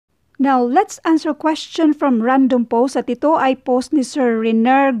Now, let's answer question from random post at ito ay post ni Sir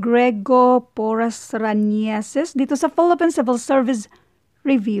Rener Grego Porras Ranieses dito sa Philippine Civil Service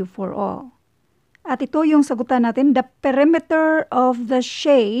Review for All. At ito yung sagutan natin, the perimeter of the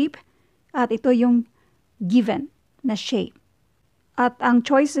shape, at ito yung given na shape. At ang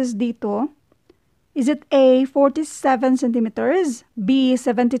choices dito, is it A, 47 centimeters, B,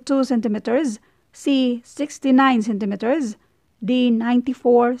 72 centimeters, C, 69 centimeters, D,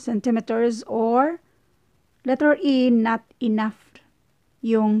 94 centimeters, or letter E, not enough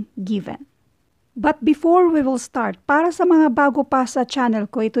yung given. But before we will start, para sa mga bago pa sa channel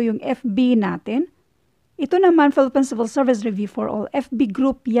ko, ito yung FB natin. Ito naman, Philippine Civil Service Review for All. FB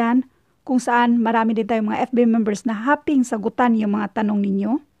group yan, kung saan marami din tayong mga FB members na haping sagutan yung mga tanong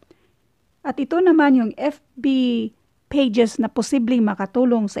ninyo. At ito naman yung FB pages na posibleng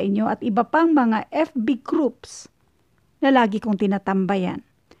makatulong sa inyo at iba pang mga FB groups na lagi kong tinatambayan.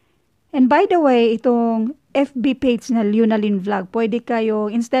 And by the way, itong FB page na Leonalyn Vlog, pwede kayo,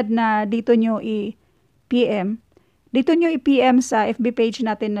 instead na dito nyo i-PM, dito nyo i-PM sa FB page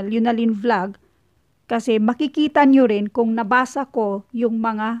natin na Leonalyn Vlog kasi makikita nyo rin kung nabasa ko yung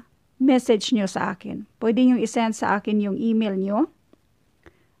mga message nyo sa akin. Pwede nyo i-send sa akin yung email nyo.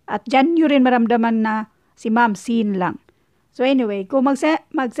 At dyan nyo rin maramdaman na si ma'am, seen lang. So anyway, kung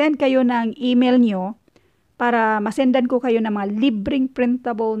mag-send kayo ng email nyo, para masendan ko kayo ng mga libreng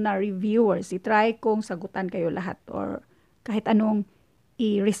printable na reviewers. I-try kong sagutan kayo lahat or kahit anong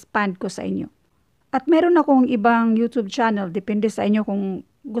i-respond ko sa inyo. At meron akong ibang YouTube channel, depende sa inyo kung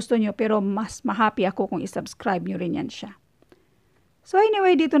gusto nyo, pero mas ma-happy ako kung i-subscribe nyo rin yan siya. So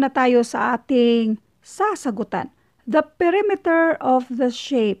anyway, dito na tayo sa ating sasagutan. The perimeter of the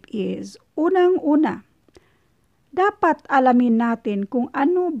shape is, unang-una, dapat alamin natin kung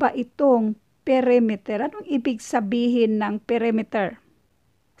ano ba itong perimeter. Anong ibig sabihin ng perimeter?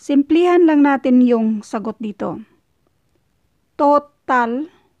 Simplihan lang natin yung sagot dito. Total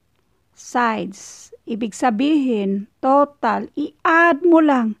sides. Ibig sabihin, total, i-add mo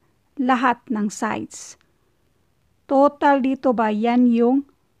lang lahat ng sides. Total dito ba? Yan yung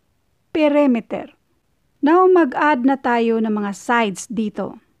perimeter. Now, mag-add na tayo ng mga sides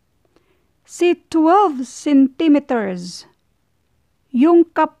dito. Si 12 centimeters. Yung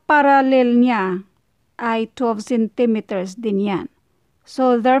kaparalel niya ay 12 centimeters din yan.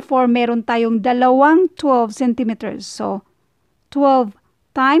 So, therefore, meron tayong dalawang 12 centimeters. So, 12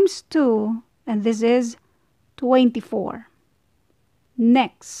 times 2, and this is 24.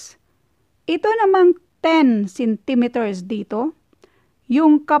 Next, ito namang 10 centimeters dito.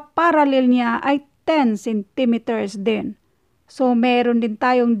 Yung kaparalel niya ay 10 centimeters din. So, meron din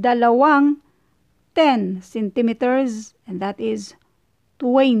tayong dalawang 10 centimeters, and that is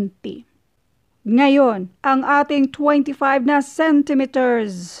 20. Ngayon, ang ating 25 na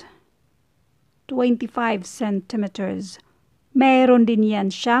centimeters. 25 centimeters. Meron din yan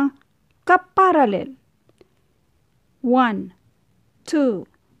siyang kaparalel. 1, 2,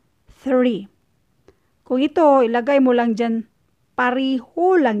 3. Kung ito, ilagay mo lang dyan,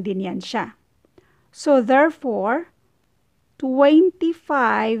 pariho lang din yan siya. So, therefore,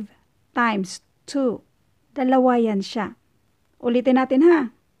 25 times 2. Dalawa yan siya. Ulitin natin ha.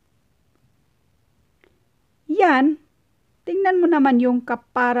 Yan, tingnan mo naman yung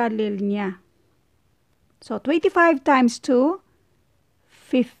kaparalel niya. So, 25 times 2,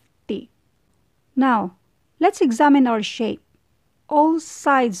 50. Now, let's examine our shape. All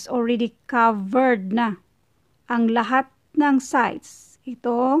sides already covered na. Ang lahat ng sides.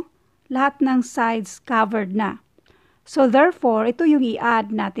 Ito, lahat ng sides covered na. So, therefore, ito yung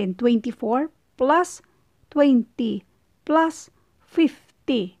i-add natin. 24 plus 20 plus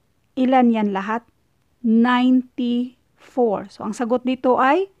 50. Ilan yan lahat? 94. So, ang sagot dito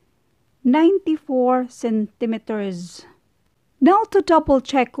ay 94 centimeters. Now, to double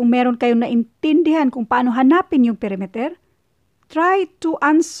check kung meron kayong naintindihan kung paano hanapin yung perimeter, try to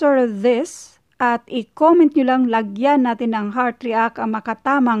answer this at i-comment nyo lang, lagyan natin ng heart react ang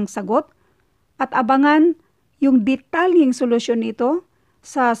makatamang sagot at abangan yung detalyeng solusyon nito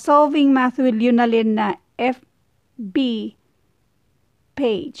sa Solving Math with Leonalyn na FB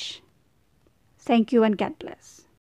page. Thank you and God bless.